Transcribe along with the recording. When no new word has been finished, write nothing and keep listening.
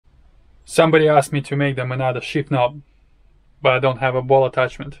Somebody asked me to make them another shift knob, but I don't have a ball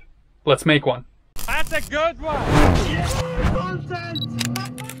attachment. Let's make one. That's a good one! Yeah, content!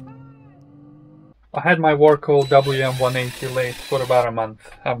 I had my Warco WM180 lathe for about a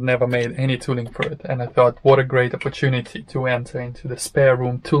month. I've never made any tooling for it, and I thought what a great opportunity to enter into the spare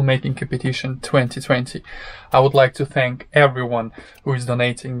room toolmaking competition 2020. I would like to thank everyone who is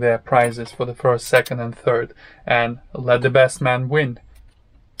donating their prizes for the first, second and third, and let the best man win.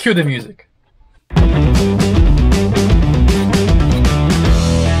 Cue the music.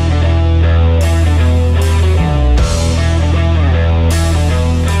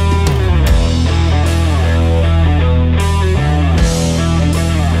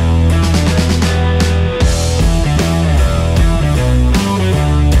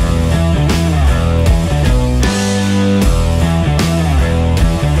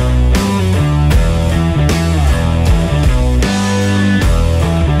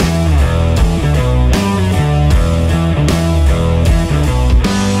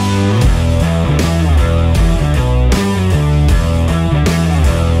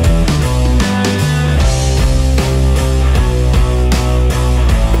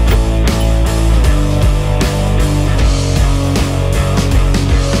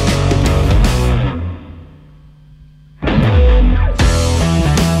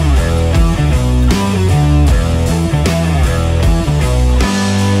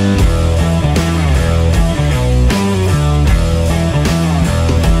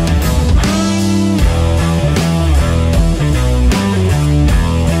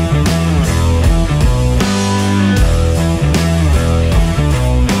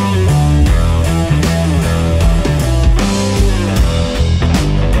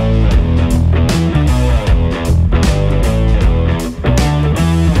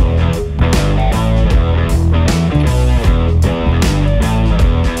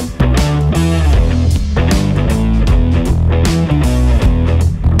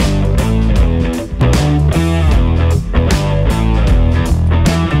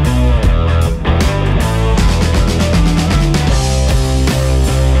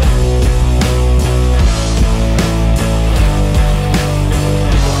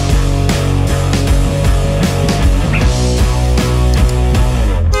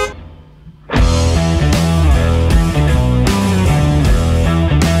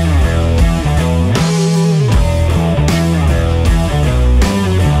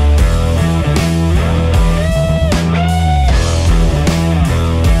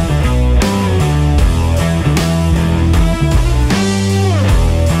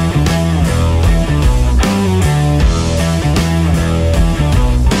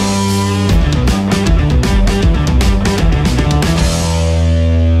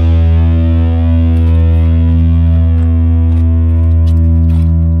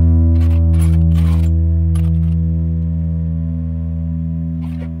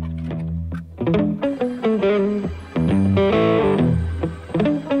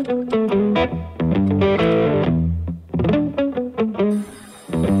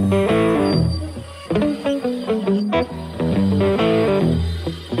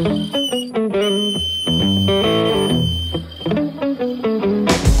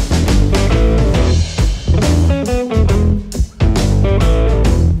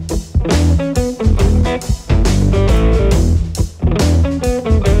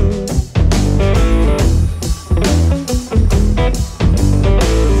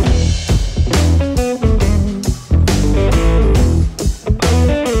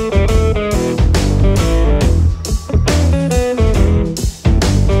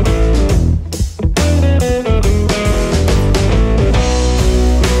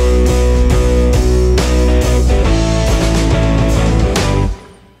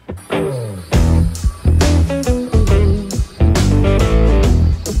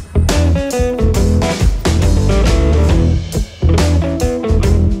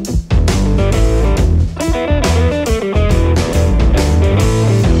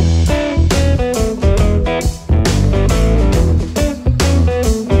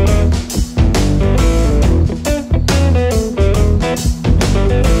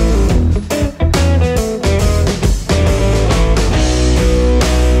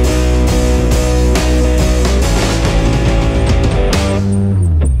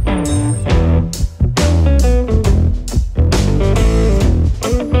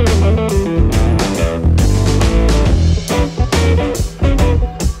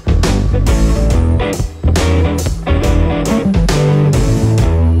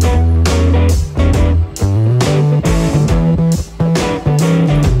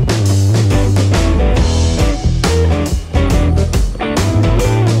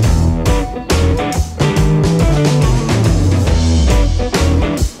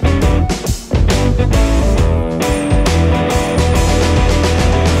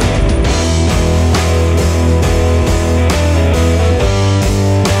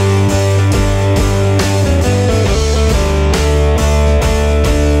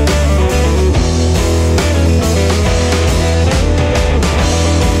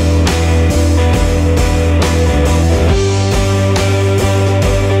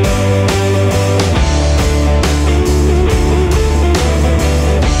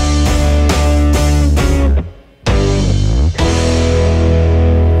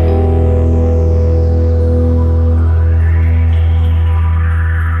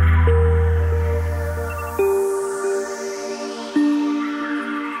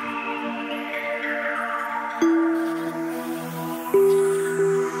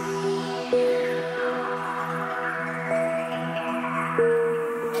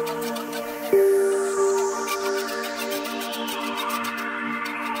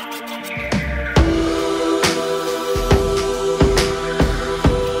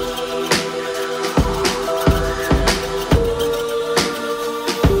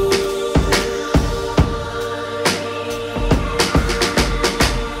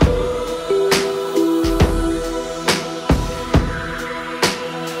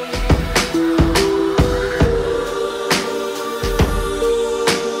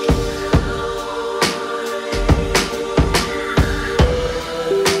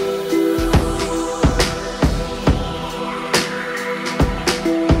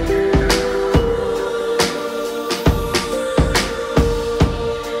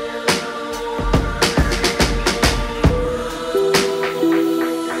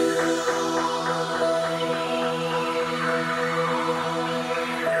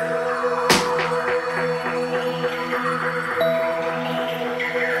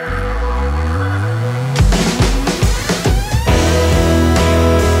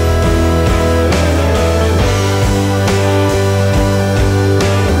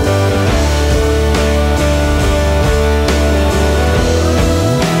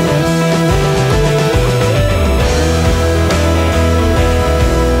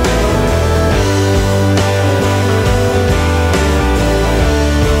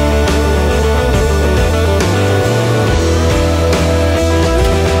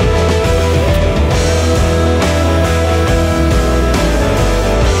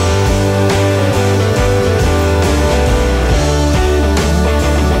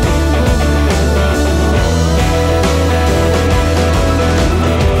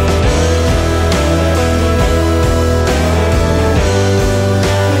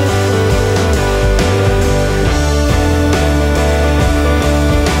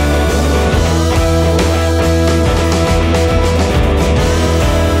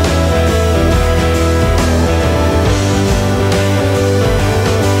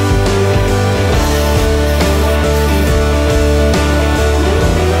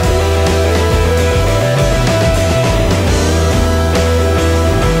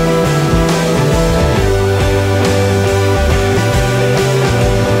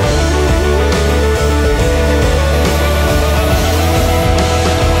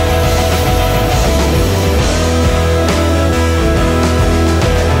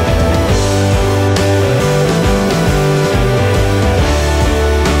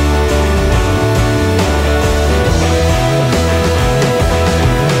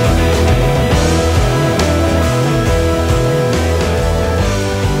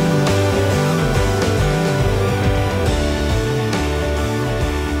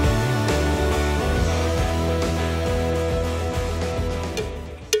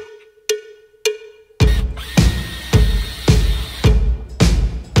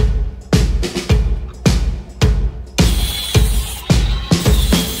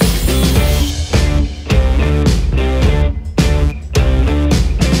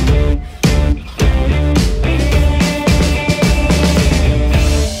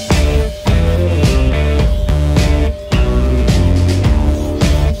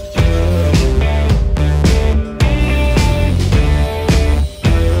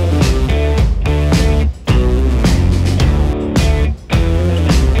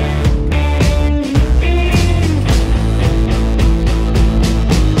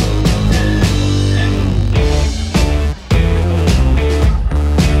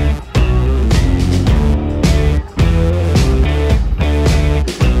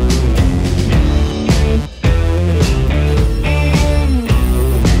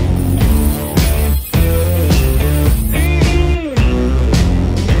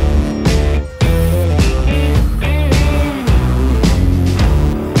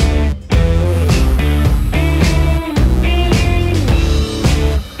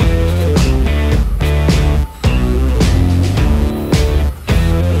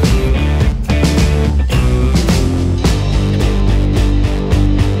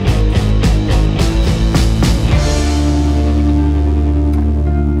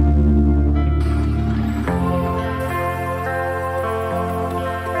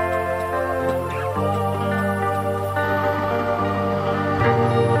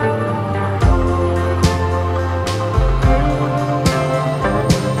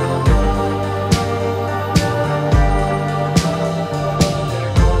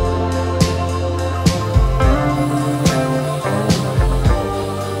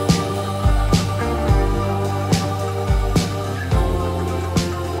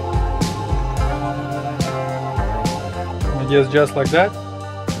 Yes, just like that,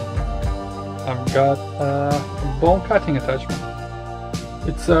 I've got a ball cutting attachment.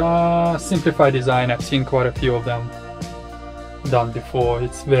 It's a simplified design. I've seen quite a few of them done before.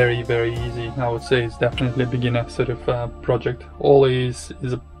 It's very easy. I would say it's definitely a beginner sort of project. All is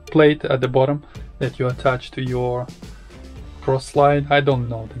a plate at the bottom that you attach to your cross slide. I don't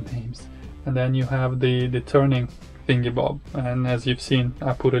know the names. And then you have the turning thingy bob, and as you've seen,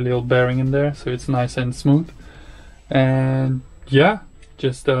 I put a little bearing in there so it's nice and smooth. And yeah,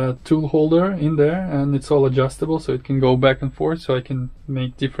 just a tool holder in there, and it's all adjustable so it can go back and forth, so I can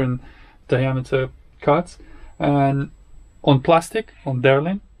make different diameter cuts. And on plastic, on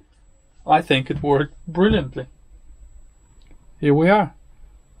Derlin, I think it worked brilliantly. Here we are.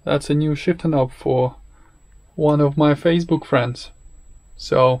 That's a new shifter knob for one of my Facebook friends.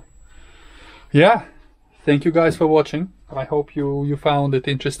 So yeah, thank you guys for watching. I hope you found it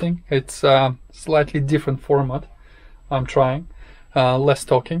interesting. It's a slightly different format I'm trying, less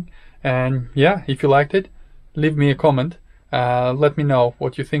talking. And yeah, if you liked it, leave me a comment. Let me know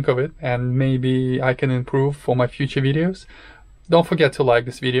what you think of it, and maybe I can improve for my future videos. Don't forget to like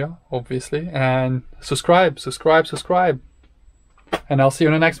this video, obviously, and subscribe. And I'll see you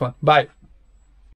in the next one. Bye.